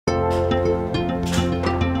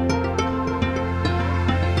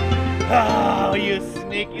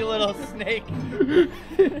snake.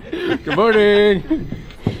 Good morning.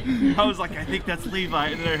 I was like, I think that's Levi,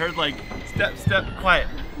 and then I heard like, step, quiet.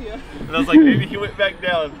 Yeah. And I was like, maybe he went back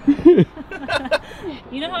down.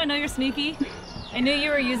 You know how I know you're sneaky? I knew you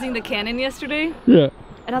were using the Canon yesterday. Yeah.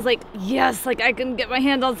 And I was like, yes, like I can get my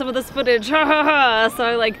hands on some of this footage. Ha ha ha. So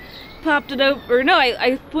I like popped it out, or no,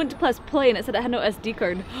 I went to press play and it said it had no SD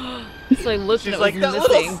card. So I looked and it was that missing.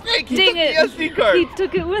 little snake, he Dang took it. the SD card. He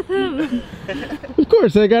took it with him. Of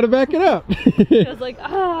course, I gotta back it up. I was like,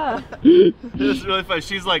 ah. This is really funny.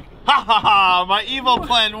 She's like, ha ha ha, my evil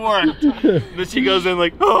plan worked. Then she goes in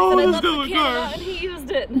like, oh, And I it's left still the a Canon out card. and he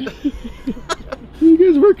used it. What are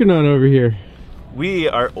you guys working on over here? We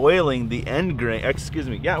are oiling the end grain. Excuse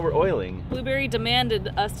me. Yeah, we're oiling. Blueberry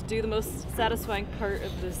demanded us to do the most satisfying part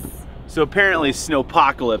of this. So apparently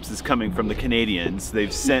snowpocalypse is coming from the Canadians.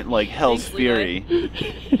 They've sent like hell's Thanks, fury.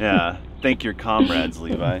 Yeah. Thank your comrades,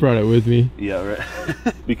 Levi. Brought it with me. Yeah,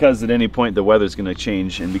 right. Because at any point the weather's gonna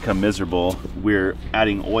change and become miserable, we're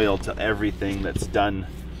adding oil to everything that's done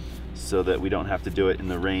so that we don't have to do it in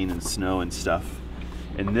the rain and snow and stuff.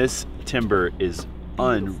 And this timber is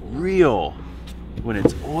unreal when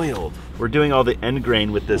it's oiled. We're doing all the end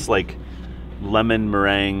grain with this like lemon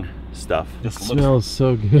meringue stuff. It smells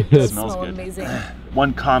so good. It smells good. amazing.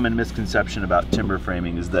 One common misconception about timber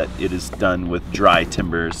framing is that it is done with dry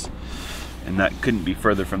timbers, and that couldn't be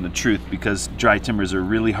further from the truth, because dry timbers are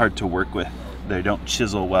really hard to work with. They don't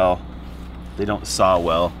chisel well, they don't saw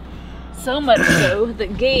well. So much so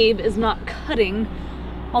that Gabe is not cutting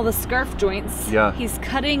all the scarf joints. Yeah. He's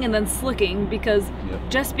cutting and then slicking because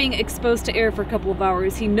just being exposed to air for a couple of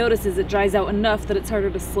hours, he notices it dries out enough that it's harder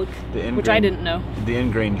to slick, which I didn't know. The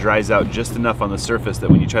end grain dries out just enough on the surface that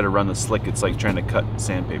when you try to run the slick, it's like trying to cut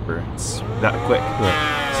sandpaper. It's that quick.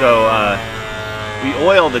 Yeah. So we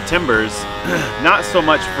oil the timbers, not so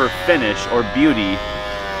much for finish or beauty,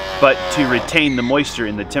 but to retain the moisture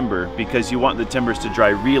in the timber, because you want the timbers to dry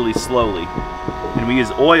really slowly. And we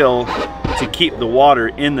use oil to keep the water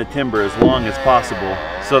in the timber as long as possible,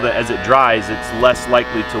 so that as it dries, it's less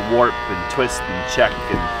likely to warp and twist and check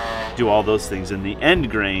and do all those things. And the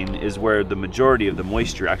end grain is where the majority of the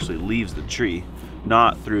moisture actually leaves the tree,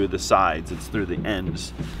 not through the sides, it's through the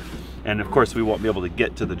ends. And of course we won't be able to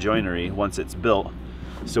get to the joinery once it's built,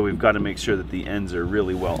 so we've got to make sure that the ends are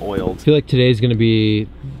really well oiled. I feel like today's gonna be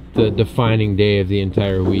the defining day of the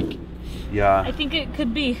entire week. Yeah. I think it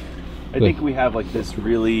could be. I think we have like this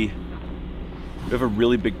we have a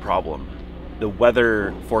really big problem. The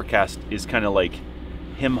weather forecast is kind of like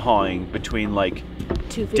him-hawing between like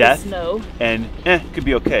 2 feet death of snow and could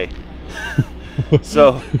be okay.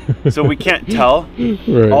 so we can't tell.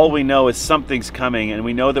 Right. All we know is something's coming, and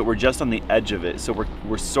we know that we're just on the edge of it. So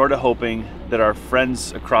we're sort of hoping that our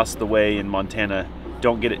friends across the way in Montana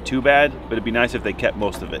don't get it too bad, but it'd be nice if they kept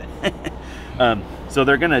most of it. So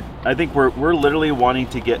they're gonna, I think we're literally wanting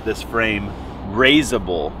to get this frame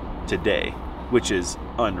raisable today, which is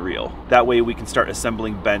unreal. That way we can start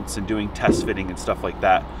assembling bents and doing test fitting and stuff like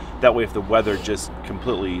that. That way if the weather just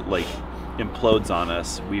completely like implodes on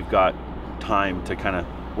us, we've got time to kind of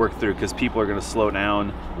work through, because people are gonna slow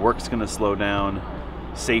down, work's gonna slow down,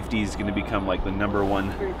 safety is gonna become like the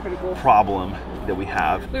 #1 very critical problem that we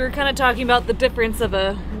have. We were kind of talking about the difference of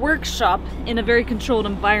a workshop in a very controlled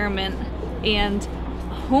environment and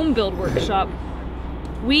a home build workshop.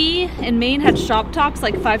 We in Maine had shop talks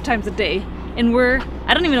like 5 times a day, and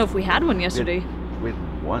I don't even know if we had one yesterday. We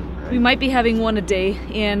had one, right? We might be having one a day,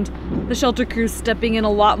 and the shelter crew's stepping in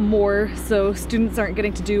a lot more, so students aren't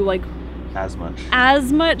getting to do like as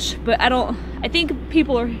much, but I think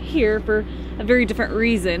people are here for a very different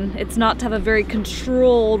reason. It's not to have a very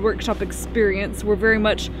controlled workshop experience. We're very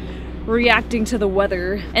much reacting to the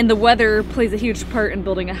weather, and the weather plays a huge part in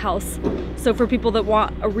building a house. So for people that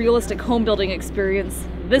want a realistic home building experience,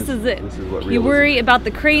 this is it. This is what you worry about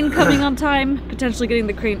the crane coming on time, potentially getting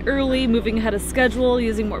the crane early, moving ahead of schedule,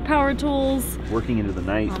 using more power tools, working into the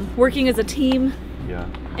night, working as a team. Yeah.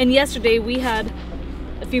 And yesterday we had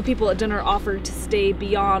a few people at dinner offer to stay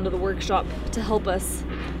beyond the workshop to help us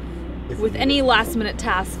with any last minute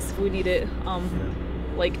tasks if we need it.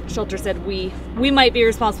 Like Shelter said, we might be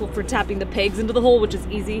responsible for tapping the pegs into the hole, which is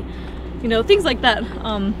easy, you know, things like that.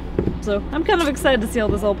 So I'm kind of excited to see how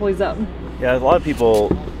this all plays out. Yeah, a lot of people,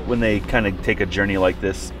 when they kind of take a journey like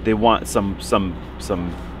this, they want some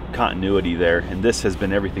continuity there, and this has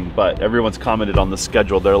been everything but. Everyone's commented on the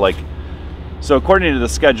schedule. They're like, so according to the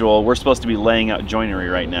schedule, we're supposed to be laying out joinery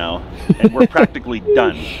right now, and we're practically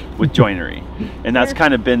done with joinery. And that's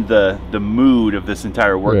kind of been the mood of this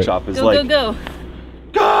entire workshop. Is like, go.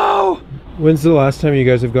 Go! When's the last time you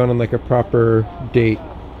guys have gone on like a proper date?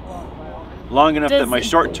 Long enough that my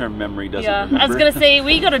short-term memory doesn't remember. I was gonna say,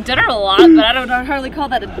 we go to dinner a lot, but I don't hardly call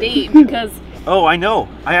that a date because... Oh, I know.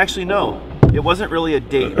 I actually know. It wasn't really a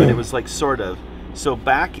date, but it was like sort of. So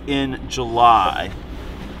back in July,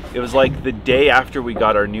 it was like the day after we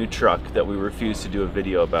got our new truck that we refused to do a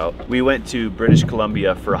video about. We went to British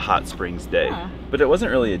Columbia for a hot springs day. Huh. But it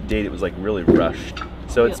wasn't really a date, it was like really rushed.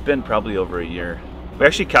 So it's been probably over a year. We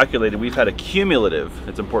actually calculated we've had a cumulative,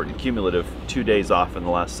 it's important, cumulative 2 days off in the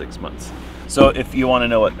last 6 months. So if you want to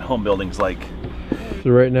know what home building's like. So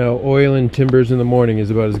right now, oil and timbers in the morning is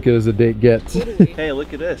about as good as a date gets. Hey,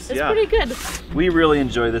 look at this. It's pretty good. We really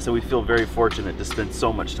enjoy this and we feel very fortunate to spend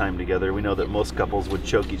so much time together. We know that most couples would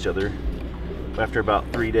choke each other after about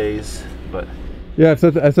 3 days, but... Yeah, I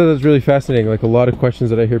thought that was really fascinating. Like a lot of questions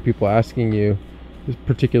that I hear people asking you,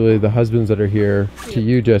 particularly the husbands that are here, to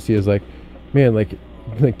you, Jesse, is like, man, like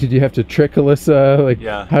did you have to trick Alyssa? Like,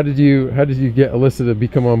 how did you get Alyssa to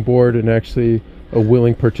become on board and actually a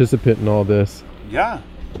willing participant in all this? Yeah.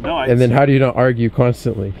 No, and then how do you not argue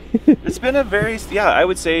constantly? It's been a very, I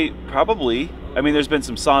would say probably, I mean, there's been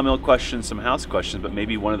some sawmill questions, some house questions, but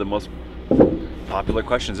maybe one of the most popular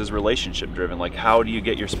questions is relationship driven. Like, how do you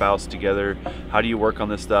get your spouse together? How do you work on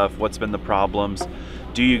this stuff? What's been the problems?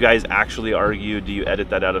 Do you guys actually argue? Do you edit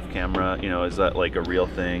that out of camera? You know, is that like a real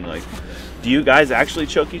thing? Like, do you guys actually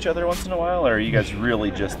choke each other once in a while, or are you guys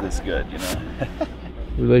really just this good, you know?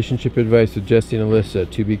 Relationship advice with Jesse and Alyssa,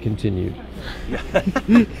 to be continued. Yeah.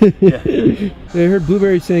 I heard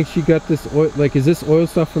Blueberry saying she got this oil, like, is this oil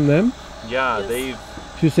stuff from them? Yeah,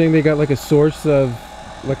 she was saying they got like a source of,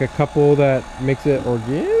 like a couple that makes it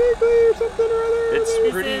organically or something or other. This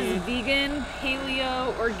is vegan,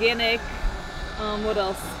 paleo, organic. What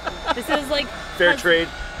else? This is like fair trade.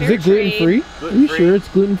 Is it gluten-free? Are you sure it's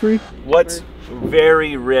gluten-free? What's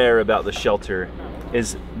very rare about the shelter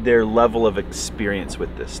is their level of experience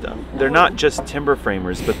with this stuff. They're not just timber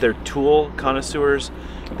framers, but they're tool connoisseurs,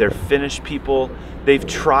 they're finish people. They've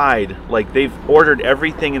tried, like they've ordered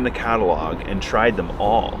everything in the catalog and tried them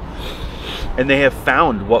all. And they have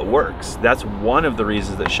found what works. That's one of the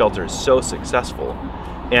reasons that Shelter is so successful.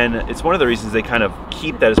 And it's one of the reasons they kind of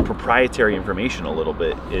keep that as proprietary information a little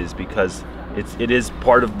bit, is because it is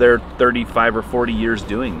part of their 35 or 40 years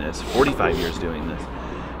doing this, 45 years doing this,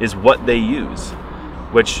 is what they use,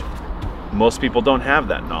 which most people don't have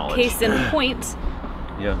that knowledge. Case in point.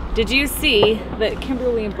 Yeah. Did you see that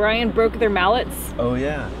Kimberly and Brian broke their mallets? Oh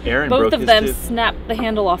yeah. Aaron Both broke of them his too. snapped the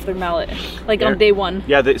handle off their mallet, like on day one.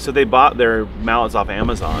 Yeah, so they bought their mallets off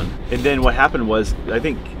Amazon, and then what happened was I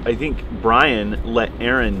think Brian let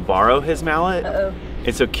Aaron borrow his mallet,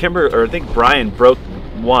 and so I think Brian broke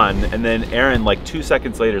one, and then Aaron like 2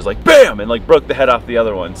 seconds later is like bam, and like broke the head off the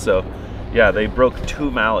other one. So yeah, they broke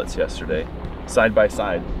 2 mallets yesterday, side by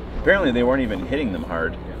side. Apparently they weren't even hitting them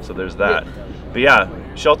hard, so there's that. But yeah,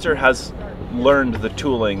 Shelter has learned the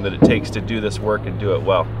tooling that it takes to do this work and do it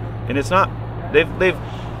well. And it's not,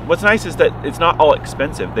 what's nice is that it's not all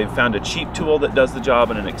expensive. They've found a cheap tool that does the job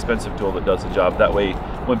and an expensive tool that does the job. That way,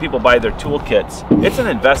 when people buy their tool kits, it's an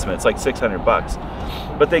investment, it's like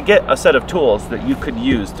 $600. But they get a set of tools that you could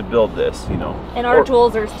use to build this, you know. And our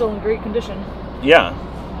tools are still in great condition. Yeah,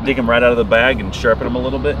 dig them right out of the bag and sharpen them a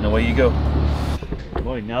little bit and away you go.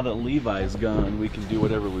 Boy, now that Levi's gone, we can do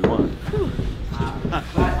whatever we want. But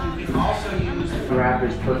you can also use the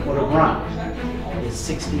average per foot of run. It's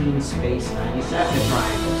 16 space 97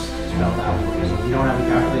 triangles spelled out for you. So if you don't have a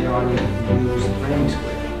calculator on you, you can use the framing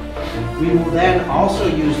square. We will then also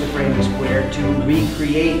use the framing square to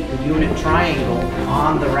recreate the unit triangle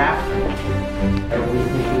on the rafter. Or we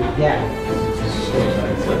think we get.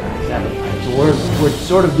 So we're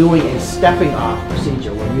sort of doing a stepping off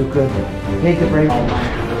procedure where you could take the frame all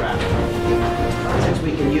line to the rafter. Since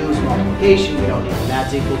we can use multiplication, we don't need them.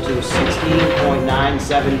 That's equal to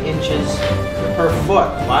 16.97 inches per foot.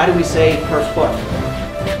 Why do we say per foot?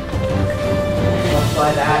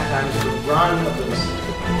 Multiply that times the run of this.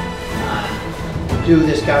 Do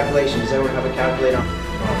this calculation. Does everyone have a calculator?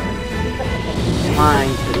 Line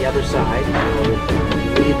to the other side.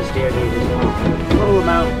 So leave the stair gauges on. The total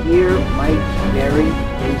amount here might vary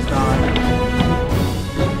based on.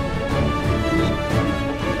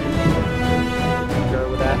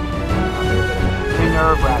 With that,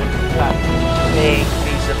 nerve-wracking. That big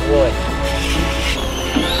piece of wood.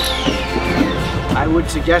 I would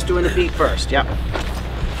suggest doing the feet first. Yep.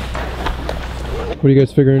 What are you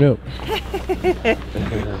guys figuring out?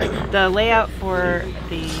 The layout for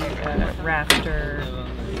the rafter.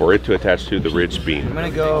 For it to attach to the ridge beam. I'm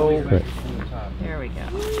gonna go. Right. There we go.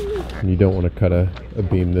 And you don't want to cut a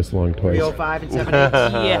beam this long twice. 305 and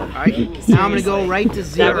 7/8. Yeah. All right. Now I'm gonna go right to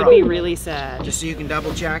 0. That would be really sad. Just so you can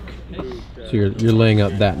double check. So you're laying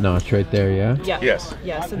out that notch right there, yeah? Yeah. Yes.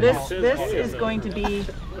 Yeah. So this is going to be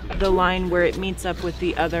the line where it meets up with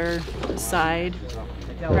the other side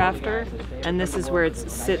rafter, and this is where it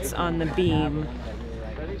sits on the beam,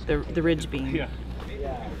 the ridge beam.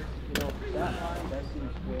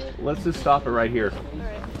 Let's just stop it right here.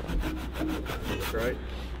 Right.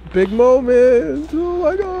 Big moment! Oh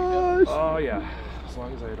my gosh! Oh yeah. As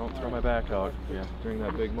long as I don't throw my back out, yeah, during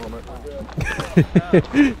that big moment.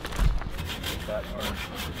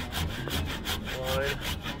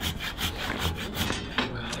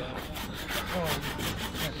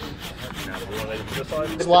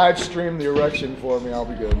 Just live stream the erection for me, I'll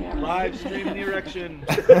be good. Live stream the erection.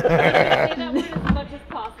 As much as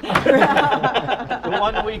possible. The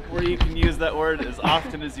 1 week where you can use that word as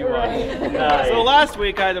often as you want. So last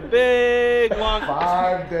week I had a big, long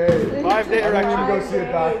 5 days. 5-day I didn't erection. even go see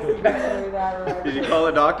a doctor. Did you call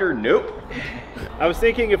a doctor? Nope. I was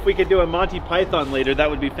thinking if we could do a Monty Python later, that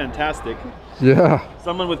would be fantastic. Yeah.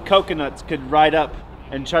 Someone with coconuts could ride up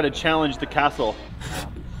and try to challenge the castle.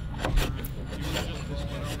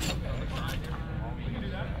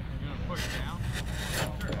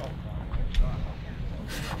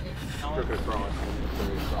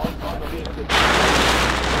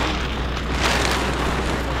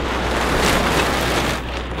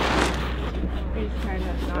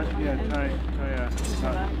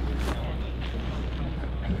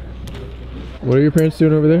 What are your parents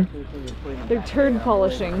doing over there? They're turd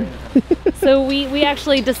polishing. So we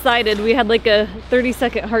actually decided, we had like a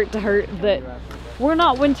 30-second heart-to-heart that we're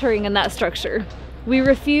not wintering in that structure. We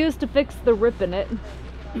refuse to fix the rip in it.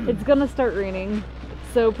 It's gonna start raining.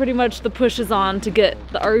 So pretty much the push is on to get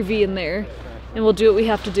the RV in there, and we'll do what we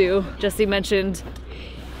have to do. Jesse mentioned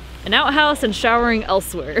an outhouse and showering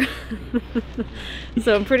elsewhere.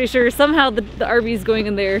 So I'm pretty sure somehow the RV is going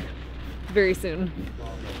in there very soon.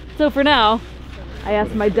 So for now, I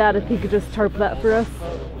asked my dad if he could just tarp that for us.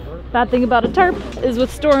 Bad thing about a tarp is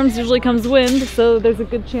with storms usually comes wind, so there's a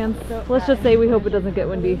good chance. Let's just say we hope it doesn't get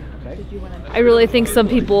windy. I really think some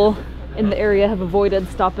people in the area have avoided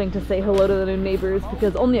stopping to say hello to the new neighbors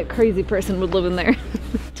because only a crazy person would live in there.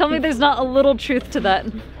 Tell me there's not a little truth to that.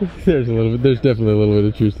 There's definitely a little bit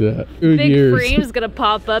of truth to that. Big frame's gonna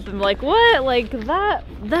pop up and be like, what? Like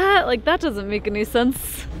that doesn't make any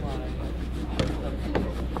sense.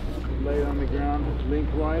 Lay it on the ground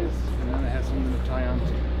lengthwise, and then it has something to tie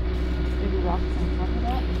onto. Maybe rocks on top of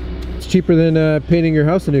that? It's cheaper than painting your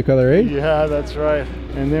house a new color, eh? Yeah, that's right.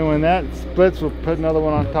 And then when that splits, we'll put another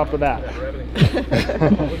one on top of that.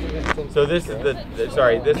 So this is this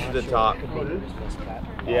is the top.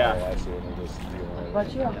 Yeah.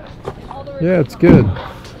 Yeah, it's good.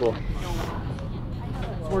 Cool.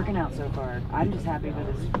 It's working out so far. I'm just happy that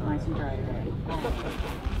it's nice and dry today.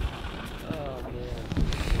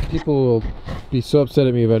 People will be so upset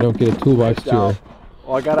at me if I don't get a toolbox tour.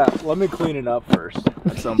 Well, let me clean it up first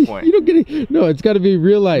at some point. You don't get it. No, it's got to be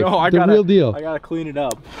real life. No, the real deal. I gotta clean it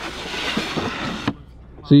up.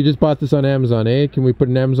 So you just bought this on Amazon, eh? Can we put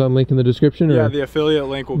an Amazon link in the description? Or? Yeah, the affiliate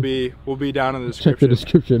link will be down in the description. Check the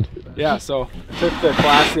description. Yeah, so I took the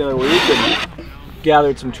class the other week and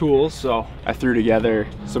gathered some tools. So I threw together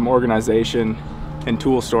some organization and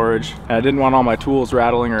tool storage. And I didn't want all my tools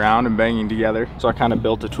rattling around and banging together. So I kind of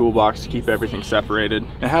built a toolbox to keep everything separated.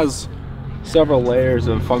 It has several layers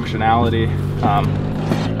of functionality.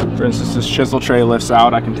 For instance, this chisel tray lifts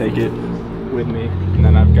out. I can take it with me. And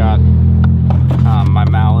then I've got my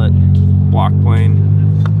mallet, block plane,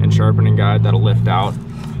 and sharpening guide that'll lift out.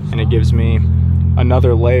 And it gives me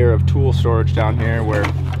another layer of tool storage down here where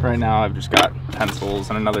right now I've just got pencils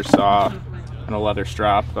and another saw and a leather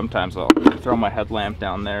strap. Sometimes I'll throw my headlamp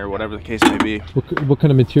down there, whatever the case may be. What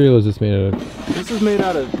kind of material is this made out of? This is made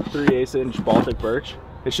out of 3/8 inch Baltic birch.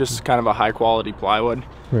 It's just kind of a high quality plywood.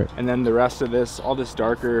 Right. And then the rest of this, all this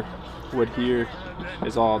darker wood here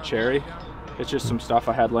is all cherry. It's just some stuff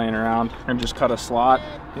I had laying around. And just cut a slot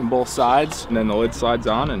in both sides and then the lid slides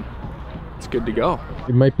on and it's good to go.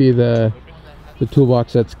 It might be the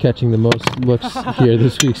toolbox that's catching the most looks here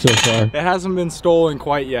this week so far. It hasn't been stolen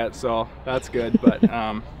quite yet, so that's good, but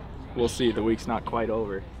we'll see. The week's not quite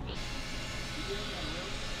over.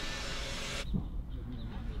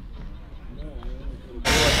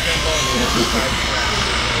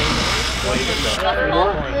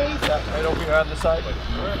 Right over here on the side.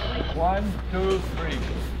 1, 2, 3.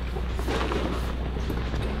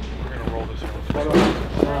 We're gonna roll this one. Slow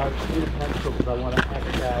down back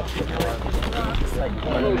there.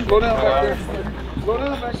 Slow down back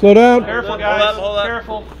there. Slow down. Careful, guys. Hold up.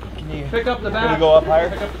 Careful. you pick up the back? Gonna go up higher?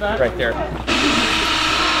 Pick up the back? right there.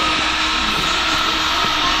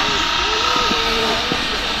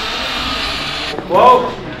 Whoa!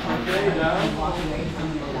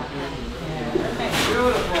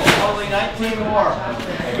 Beautiful. Only 19 more.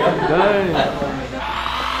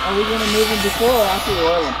 Are we going to move them before or after the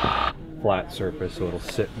oil them? Flat surface, so it'll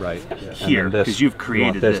sit right here, because you've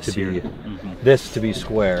created this to here. be this to be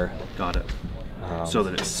square. Got it. So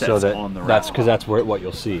that it sets on the rack. That's because that's where what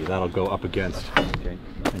you'll see. That'll go up against. Okay.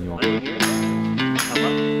 And you want.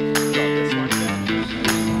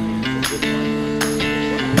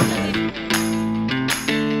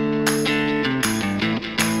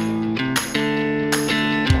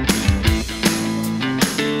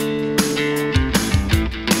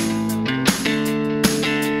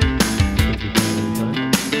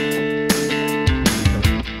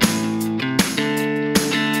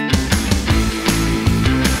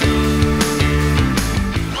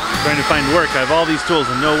 Trying to find work. I have all these tools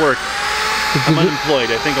and no work. I'm unemployed.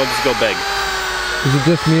 I think I'll just go beg. Is it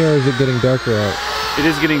just me or is it getting darker out? It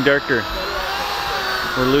is getting darker.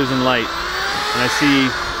 We're losing light. And I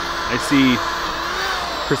see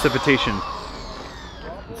precipitation.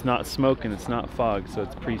 It's not smoke and it's not fog, so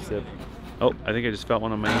it's precip. Oh, I think I just felt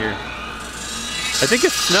one on my ear. I think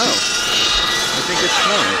it's snow. I think it's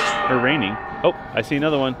snowing or raining. Oh, I see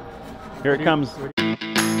another one. Here it comes.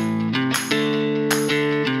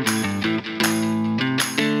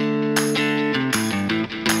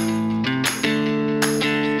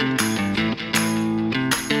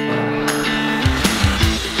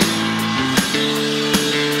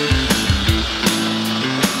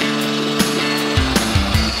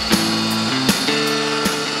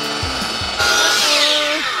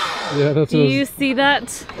 Yeah, that's. Do you see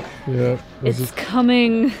that? Yeah. It's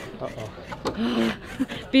coming.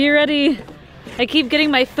 Be ready. I keep getting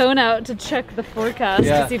my phone out to check the forecast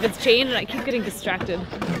to see if it's changed, and I keep getting distracted.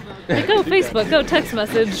 Like, go Facebook, go text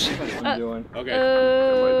message.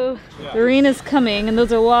 The rain is coming, and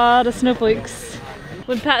those are a lot of snowflakes.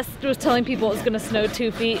 When Pat was telling people it's gonna snow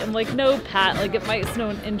 2 feet, I'm like, no, Pat, like it might snow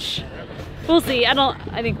an inch. We'll see.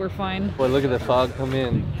 I think we're fine. Boy, look at the fog come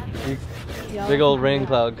in. Big old rain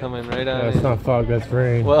cloud coming right out. That's not fog, that's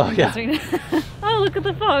rain. Well, yeah. Oh, look at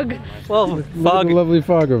the fog. Well, fog. Look at the lovely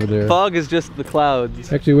fog over there. Fog is just the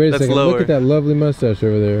clouds. Actually, wait a second. Lower. Look at that lovely mustache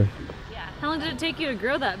over there. Yeah. How long did it take you to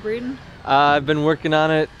grow that, Braden? I've been working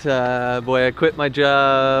on it. Boy, I quit my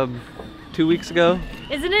job 2 weeks ago.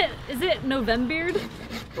 Is it November?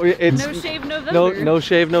 It's no shave November. No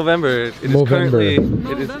shave November. It is currently.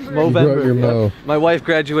 It is Movember. My wife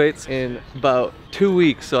graduates in about 2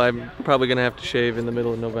 weeks, so I'm probably gonna have to shave in the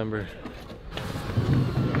middle of November.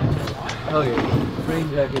 Oh yeah, rain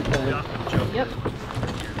jacket time. Yep.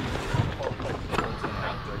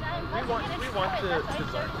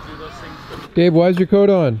 Gabe, why is your coat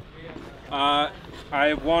on?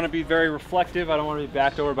 I want to be very reflective. I don't want to be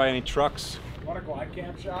backed over by any trucks. Want a glide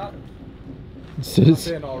cam shot?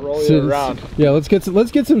 I'll roll you around. Yeah, let's get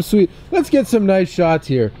some nice shots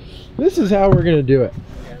here. This is how we're gonna do it.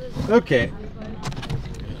 Okay.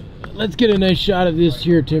 Let's get a nice shot of this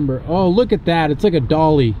here timber. Oh, look at that. It's like a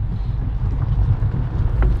dolly.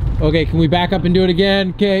 Okay, can we back up and do it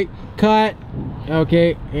again? Okay, cut.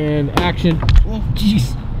 Okay, and action. Oh,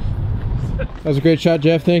 jeez. That was a great shot,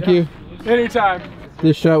 Jeff. Thank you. Anytime.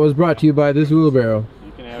 This shot was brought to you by this wheelbarrow.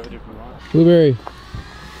 You can have it if you want. Blueberry.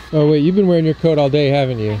 Oh wait, you've been wearing your coat all day,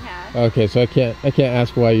 haven't you? I have. Okay, so I can't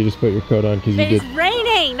ask why you just put your coat on because you did. It's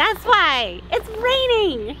raining. That's why. It's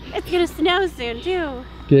raining. It's gonna snow soon too.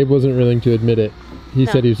 Gabe wasn't willing to admit it. He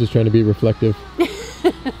said he was just trying to be reflective.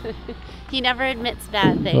 He never admits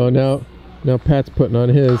bad things. Oh, now Pat's putting on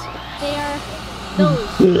his. They are those.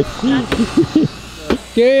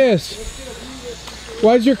 Gaius,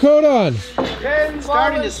 why's your coat on? It's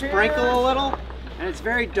starting to sprinkle a little, and it's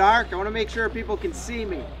very dark. I want to make sure people can see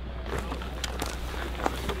me.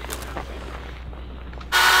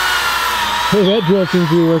 Hey, that drill seems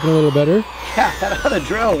to be working a little better. Yeah, that other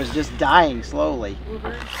drill was just dying slowly.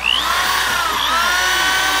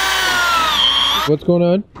 What's going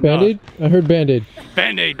on? Band-Aid? I heard Band-Aid.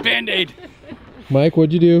 Band-Aid, Band-Aid. Mike,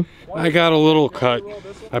 what'd you do? I got a little cut.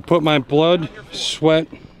 I put my blood, sweat.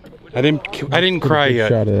 I didn't cry yet.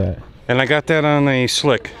 Shot of that. And I got that on a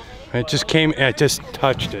slick. It just came, I just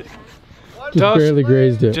touched it. Just barely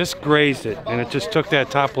grazed it. Just grazed it, and it just took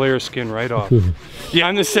that top layer of skin right off. Yeah,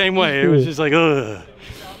 I'm the same way. It was just like, ugh.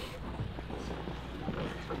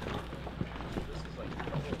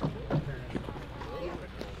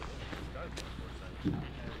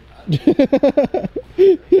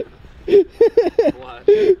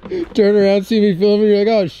 turn around, see me filming, you're like,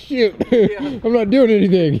 oh shoot, I'm not doing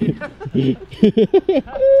anything.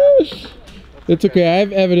 It's okay, I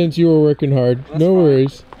have evidence you were working hard. No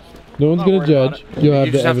worries. No one's gonna judge. You'll have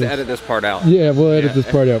You just the have to evidence. edit this part out. Yeah, we'll edit this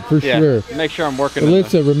part out for sure. Make sure I'm working.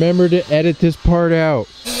 Alyssa, remember to edit this part out.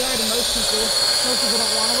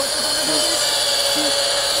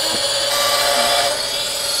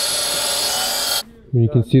 When you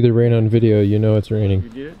can see the rain on video, you know it's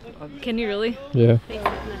raining. Can you really? Yeah. I think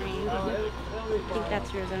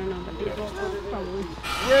that's yours. I don't know, but probably.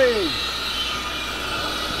 Rain!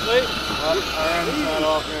 Wait. Our not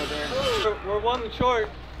off right there. We're 1 short.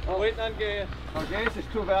 Waiting on Gaius. Oh, Gaius is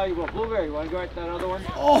too valuable. Blueberry, you want to go at that other one?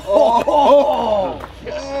 Oh,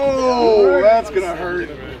 that's gonna hurt.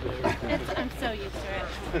 I'm so used to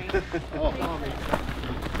it.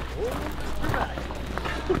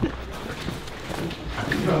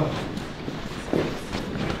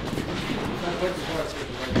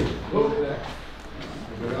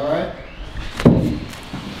 Alright.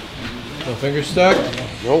 No fingers stuck?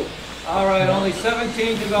 Nope. All right, only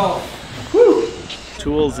 17 to go.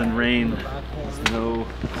 Tools and rain. There's no.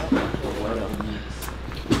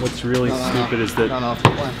 What's really stupid is that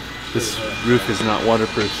this roof is not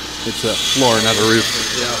waterproof. It's a floor, not a roof.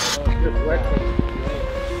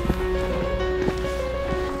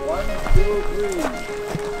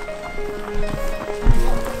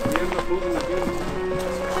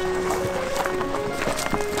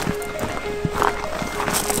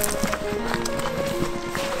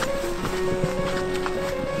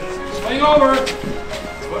 Swing over.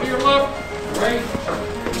 Go to your left. Right.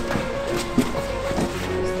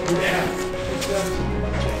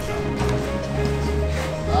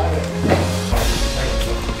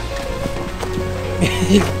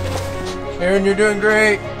 Aaron, you're doing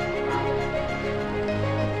great.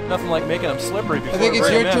 Nothing like making them slippery before I think it's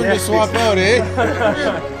your turn to swap out, eh?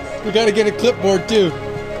 We gotta get a clipboard too.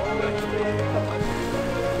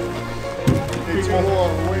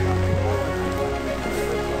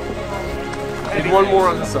 Need one more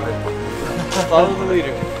on the side. Follow the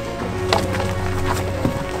leader.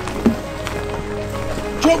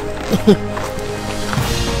 Jump!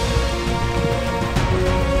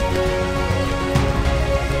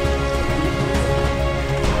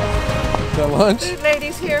 Got lunch? Food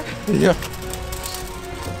ladies here. Yeah.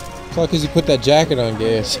 It's all because you put that jacket on,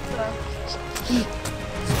 Gaius.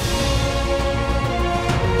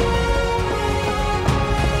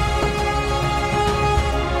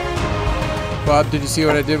 Bob, did you see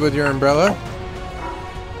what I did with your umbrella?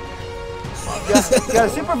 You got a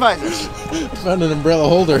supervisor. Found an umbrella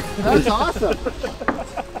holder. That's awesome.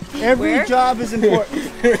 Every job is important.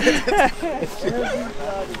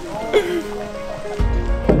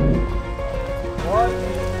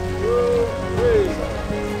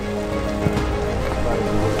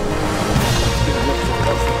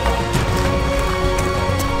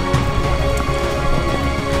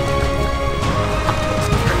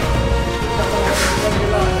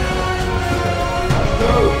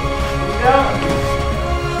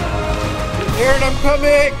 Aaron, I'm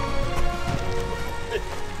coming!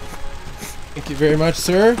 Thank you very much,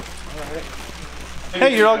 sir.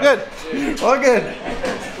 Hey, you're all good. All good.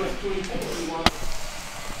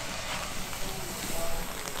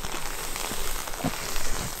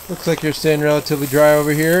 Looks like you're staying relatively dry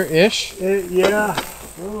over here, ish. Yeah,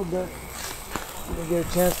 a little bit. I get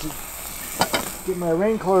a chance to get my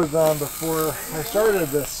rain clothes on before I started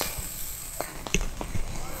this.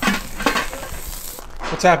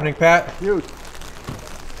 What's happening, Pat? Tooth.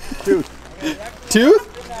 Tooth?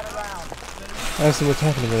 I asked him what's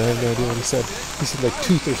happening, but I have no idea what he said. He said like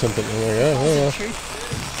tooth or something. I'm like, oh, I don't know.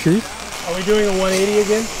 Truth? Are we doing a 180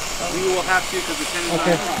 again? We will have to because the 10 is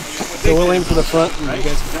Okay. not. So we'll aim for the front. And you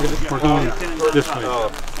guys We're going this way.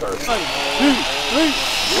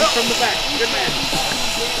 From the back. Good man.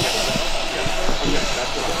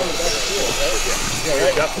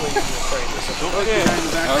 Okay.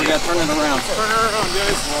 Oh, we got to turn it around. Turn her around,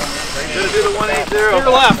 guys. Gonna do the 180. Steer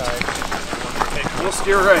left. We'll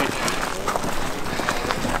steer right.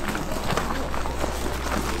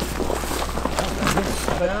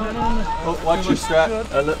 Oh, watch your strap.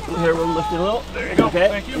 Here, we'll lift it a little. There you go. Okay.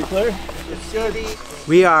 Thank you. You clear? It's good.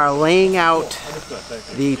 We are laying out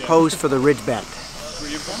the post for the ridge bend.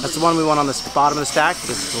 That's the one we want on the bottom of the stack.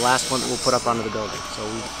 This is the last one that we'll put up onto the building. So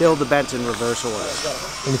we build the bents in reverse order.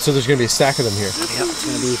 And so there's going to be a stack of them here. Yep, it's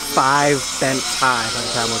going to be 5 bents high by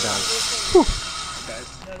the time we're done. Whew.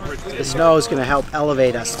 The snow is going to help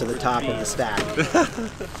elevate us to the top of the stack.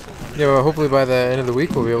 Yeah, well, hopefully by the end of the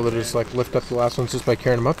week we'll be able to just like lift up the last ones just by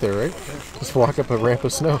carrying them up there, right? Just walk up a ramp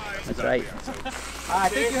of snow. That's right. I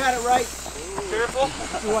think you had it right. Careful.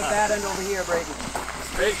 You want that end over here, Brady.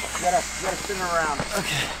 Straight. You gotta spin it around.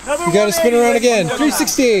 Okay. You gotta spin around again.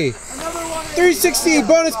 360. 360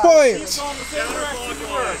 bonus points.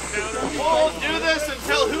 We'll do this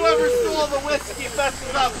until whoever stole the whiskey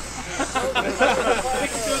messes up. We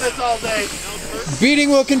can do this all day. Beating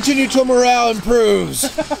will continue till morale improves.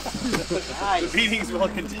 The beatings will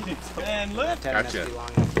continue. And lift. Gotcha.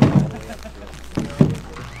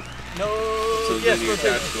 No. So then you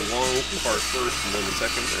attach the long part first and then the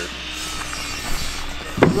second there.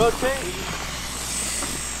 Rotate.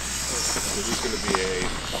 This is going to be a...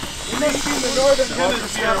 You must be in the northern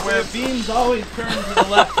hemisphere where beams always turn to the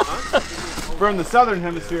left. From the southern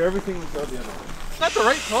hemisphere, everything would go the other way. Is that the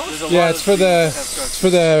right post? Yeah, it's for the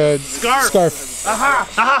scarf. Aha!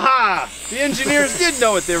 Ha! The engineers did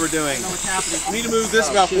know what they were doing. We need to move this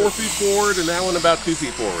about 4 feet forward and that one about 2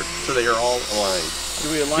 feet forward so they are all aligned. Do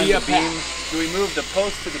we align the beam? Do we move the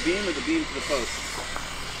post to the beam or the beam to the post?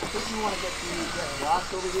 I think you want to get the blocks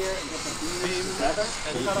over here and get the beams together.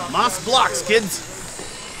 Moss blocks, kids.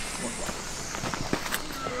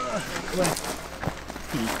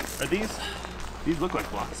 Are these? These look like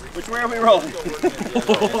blocks. Which way are we rolling? There's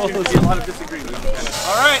a lot of disagreement.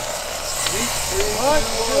 All right.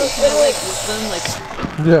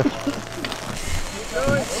 Yeah.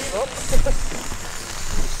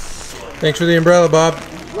 Thanks for the umbrella, Bob.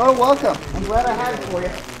 You're welcome. I'm glad I had it for you.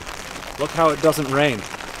 Look how it doesn't rain.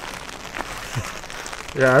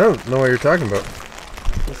 Yeah, I don't know what you're talking about.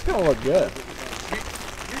 It's gonna look good.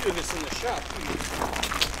 You're doing this in the shop.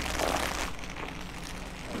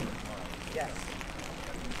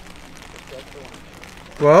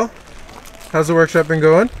 Well, how's the workshop been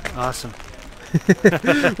going? Awesome.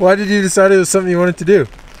 Why did you decide it was something you wanted to do?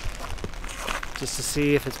 Just to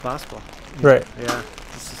see if it's possible. Right. Yeah.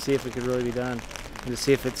 Just to see if it could really be done. And to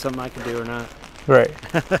see if it's something I can do or not. Right.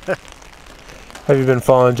 Have you been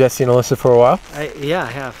following Jesse and Alyssa for a while? Yeah,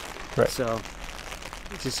 I have. Right. So,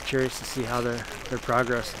 just curious to see how their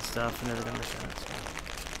progress and stuff and everything like that.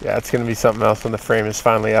 So. Yeah, it's going to be something else when the frame is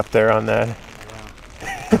finally up there on that.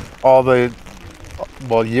 All the,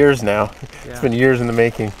 well, years now. Yeah. It's been years in the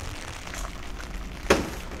making.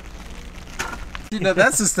 You know,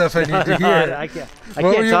 that's the stuff I need to hear.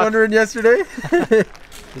 What were you wondering yesterday?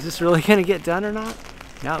 Is this really going to get done or not?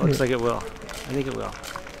 No, it looks like it will. I think it will.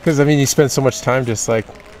 Because, I mean, you spend so much time just like...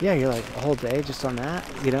 Yeah, you're like a whole day just on that,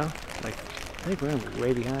 you know? Like, I think we're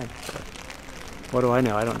way behind. But what do I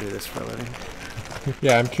know? I don't do this for a living.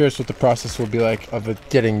 Yeah, I'm curious what the process will be like of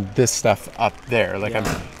getting this stuff up there. Like,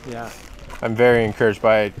 I'm very encouraged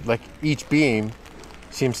by it. Like, each beam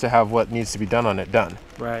seems to have what needs to be done on it done.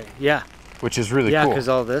 Right, yeah. Which is really cool. Yeah, because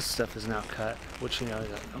all this stuff is now cut, which, you know, is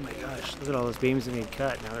like, oh my gosh, look at all those beams that need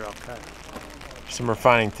cut. Now they're all cut. Some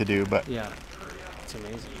refining to do, but... Yeah, it's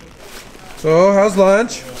amazing. So, how's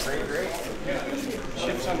lunch?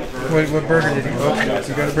 What burger did you cook?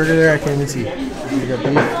 You got a burger there? I can't even see. You got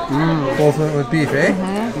beef? Both went with beef, eh?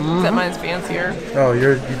 Except mine's fancier. Oh,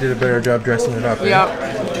 you did a better job dressing it up, eh?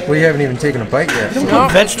 Yep. Well, you haven't even taken a bite yet. You don't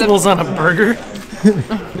put vegetables on a burger?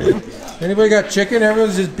 Anybody got chicken?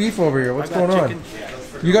 Everyone's just beef over here. What's going on?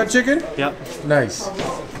 You got chicken? Yep. Nice.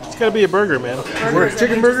 It's gotta be a burger, man.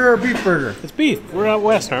 Chicken burger or beef burger? It's beef. We're out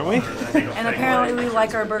west, aren't we? And apparently we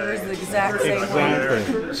like our burgers the exact same way.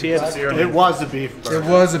 It was a beef burger. It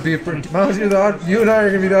was a beef burger. Miles, you and I are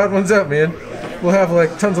gonna be the odd ones out, man. We'll have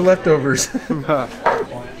like tons of leftovers.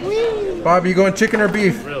 Bob, you going chicken or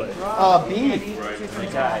beef? Really? Beef.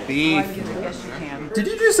 Beef. Did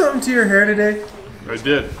you do something to your hair today? I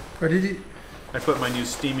did. Or did you? I put my new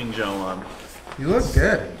steaming gel on. You look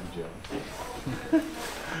good.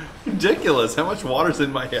 Ridiculous. How much water's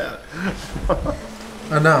in my head?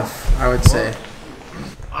 Enough, I would say.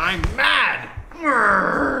 I'm mad.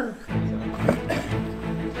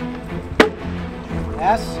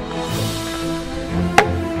 Yes.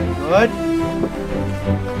 Good.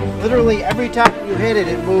 Literally every time you hit it,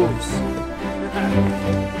 it moves.